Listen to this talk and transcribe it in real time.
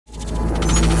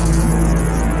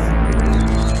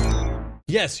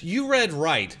Yes, you read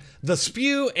right. The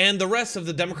Spew and the rest of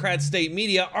the Democrat state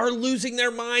media are losing their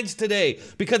minds today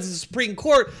because the Supreme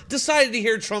Court decided to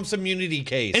hear Trump's immunity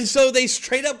case. And so they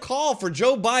straight up call for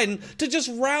Joe Biden to just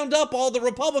round up all the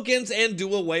Republicans and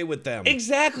do away with them.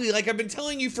 Exactly like I've been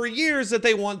telling you for years that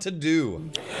they want to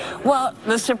do. Well,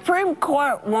 the Supreme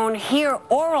Court won't hear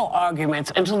oral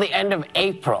arguments until the end of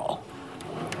April.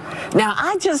 Now,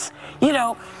 let's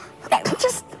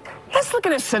look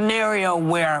at a scenario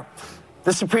where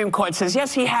the Supreme Court says,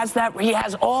 yes, he has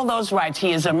all those rights.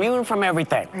 He is immune from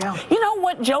everything. Yeah. You know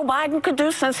what Joe Biden could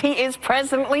do since he is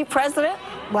presently president?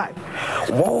 What?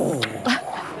 Whoa.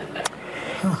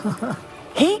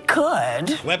 He could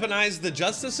weaponize the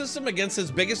justice system against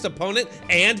his biggest opponent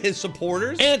and his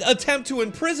supporters, and attempt to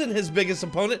imprison his biggest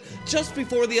opponent just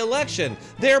before the election,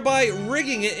 thereby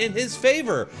rigging it in his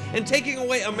favor and taking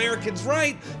away Americans'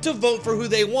 right to vote for who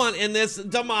they want in this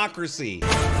democracy.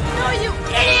 No, you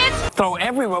idiot! Throw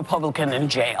every Republican in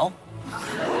jail.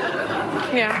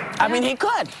 Yeah. I mean, he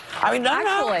could. I mean,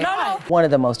 no. One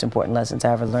of the most important lessons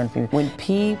I ever learned from you: when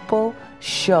people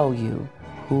show you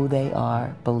who they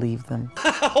are, believe them.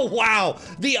 Wow,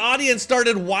 the audience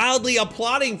started wildly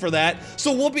applauding for that,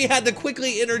 so Whoopi had to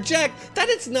quickly interject that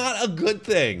it's not a good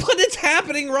thing. But it's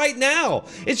happening right now.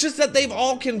 It's just that they've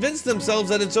all convinced themselves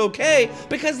that it's okay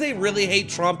because they really hate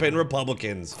Trump and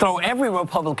Republicans. Throw every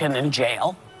Republican in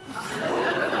jail.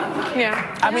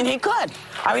 Yeah. I mean, he could.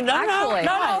 I mean,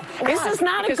 no. This is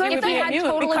not a good thing.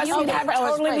 Because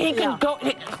he could go.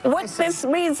 What this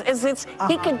means is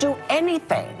he could do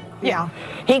anything. Yeah.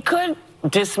 He could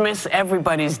dismiss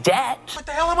everybody's debt. What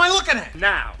the hell am I looking at?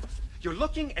 Now. You're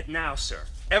looking at now, sir.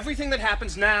 Everything that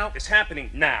happens now is happening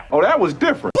now. Oh, that was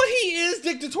different. But he is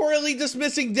dictatorially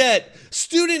dismissing debt,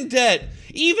 student debt,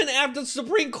 even after the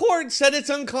Supreme Court said it's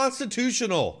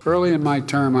unconstitutional. Early in my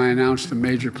term, I announced a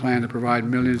major plan to provide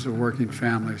millions of working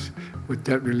families with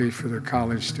debt relief for their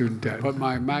college student debt. But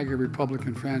my MAGA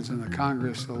Republican friends in the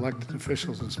Congress, elected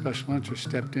officials, and special interests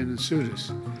stepped in and sued us.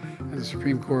 And the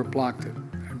Supreme Court blocked it.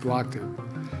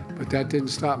 But that didn't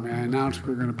stop me. I announced we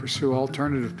were going to pursue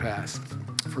alternative paths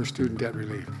for student debt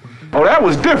relief. Oh, that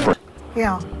was different.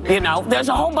 Yeah. You know, there's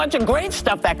a whole bunch of great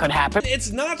stuff that could happen.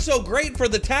 It's not so great for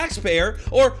the taxpayer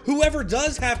or whoever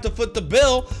does have to foot the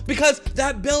bill, because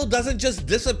that bill doesn't just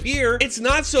disappear. It's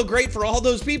not so great for all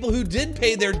those people who did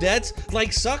pay their debts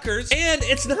like suckers, and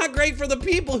it's not great for the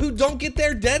people who don't get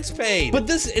their debts paid. But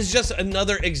this is just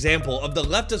another example of the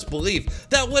leftist belief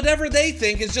that whatever they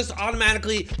think is just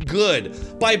automatically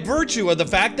good by virtue of the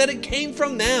fact that it came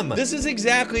from them. This is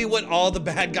exactly what all the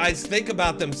bad guys think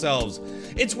about themselves.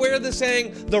 It's where the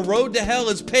saying, the road to hell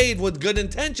is paved with good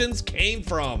intentions, came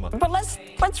from. But let's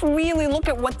really look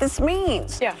at what this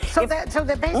means. Yeah. So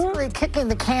they're basically kicking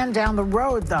the can down the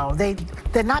road, though.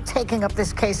 They're not taking up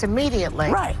this case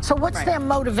immediately. Right. So what's their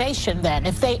motivation then?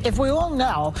 If we all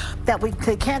know that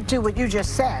they can't do what you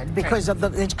just said because of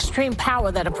the extreme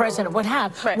power that a president would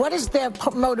have, what is their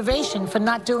motivation for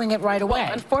not doing it right away?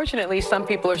 Well, unfortunately, some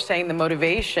people are saying the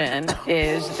motivation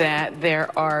is that there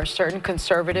are certain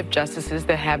conservative justices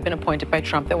that have been appointed by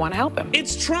Trump that want to help him.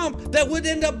 It's Trump that would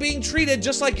end up being treated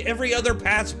just like every other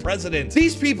past president.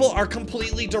 These people are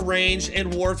completely deranged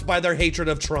and warped by their hatred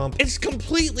of Trump. It's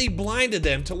completely blinded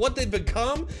them to what they've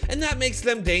become, and that makes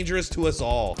them dangerous to us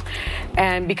all.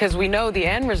 And because we know the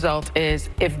end result is,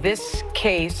 if this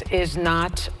case is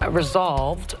not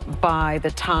resolved by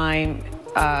the time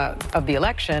of the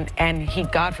election, and he,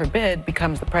 God forbid,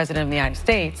 becomes the president of the United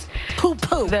States,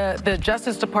 the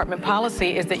Justice Department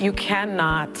policy is that you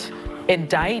cannot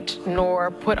indict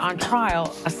nor put on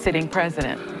trial a sitting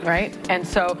president, right? And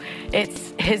so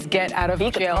it's his get out of jail.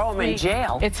 He could throw him in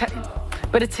jail.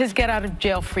 But it's his get out of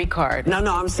jail free card. No,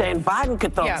 I'm saying Biden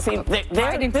could throw him. See,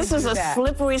 this is a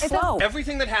slippery slope.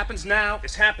 Everything that happens now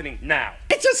is happening now.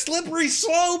 It's a slippery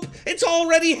slope. It's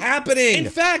already happening. In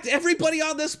fact, everybody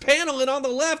on this panel and on the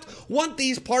left want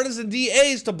these partisan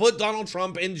DAs to put Donald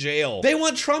Trump in jail. They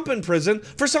want Trump in prison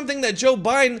for something that Joe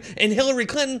Biden and Hillary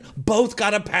Clinton both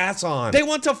got a pass on. They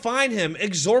want to fine him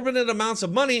exorbitant amounts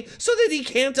of money so that he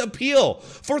can't appeal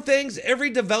for things every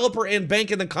developer and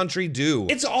bank in the country do.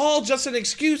 It's all just an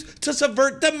excuse to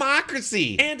subvert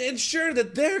democracy and ensure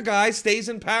that their guy stays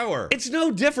in power. It's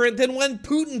no different than when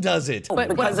Putin does it.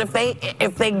 Because if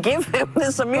they give him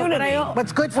this immunity,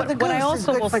 what's good for the goose What I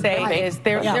also will say is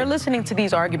they're listening to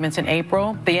these arguments in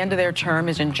April. The end of their term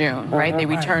is in June, right? They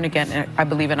return again, I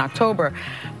believe, in October.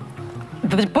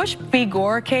 The Bush v.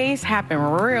 Gore case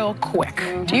happened real quick.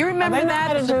 Do you remember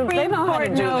that? The Supreme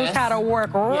Court knows how to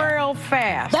work real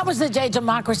fast. That was the day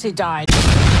democracy died.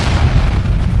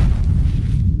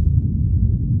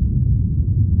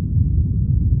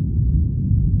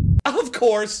 Of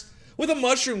course. With a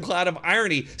mushroom cloud of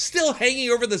irony still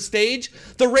hanging over the stage,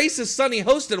 the racist Sonny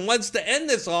Hostin wants to end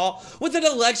this all with an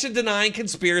election-denying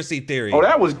conspiracy theory. Oh,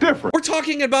 that was different. We're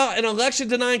talking about an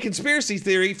election-denying conspiracy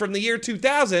theory from the year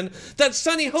 2000 that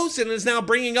Sonny Hostin is now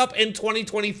bringing up in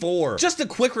 2024. Just a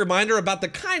quick reminder about the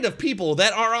kind of people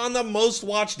that are on the most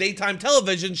watched daytime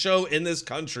television show in this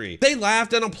country. They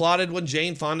laughed and applauded when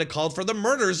Jane Fonda called for the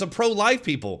murders of pro-life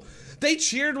people. They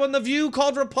cheered when The View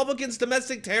called Republicans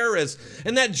domestic terrorists,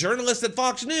 and that journalists at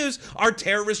Fox News are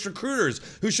terrorist recruiters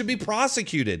who should be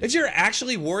prosecuted. If you're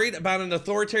actually worried about an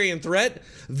authoritarian threat,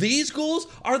 these ghouls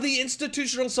are the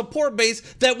institutional support base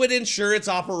that would ensure its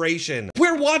operation.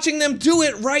 We're watching them do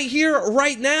it right here,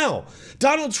 right now.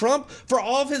 Donald Trump, for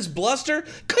all of his bluster,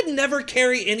 could never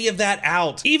carry any of that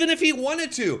out, even if he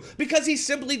wanted to, because he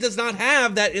simply does not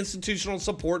have that institutional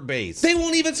support base. They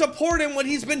won't even support him when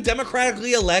he's been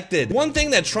democratically elected. One thing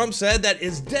that Trump said that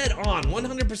is dead on,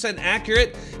 100%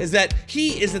 accurate, is that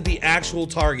he isn't the actual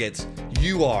target.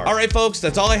 You are. All right, folks,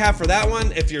 that's all I have for that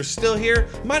one. If you're still here,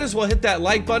 might as well hit that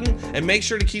like button and make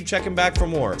sure to keep checking back for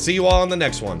more. See you all on the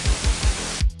next one.